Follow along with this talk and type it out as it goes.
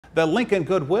The Lincoln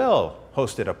Goodwill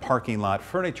hosted a parking lot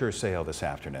furniture sale this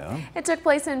afternoon. It took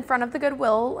place in front of the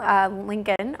Goodwill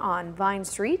Lincoln on Vine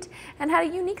Street and had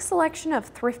a unique selection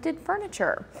of thrifted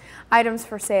furniture. Items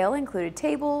for sale included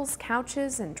tables,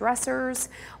 couches, and dressers.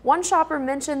 One shopper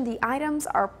mentioned the items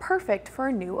are perfect for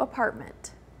a new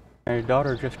apartment. My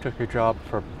daughter just took a job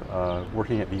for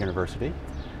working at the university,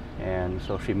 and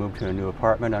so she moved to a new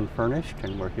apartment unfurnished,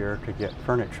 and we're here to get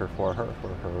furniture for her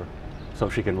so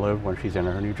she can live when she's in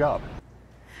her new job.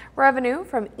 Revenue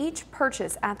from each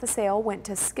purchase at the sale went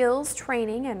to skills,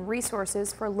 training, and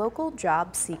resources for local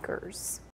job seekers.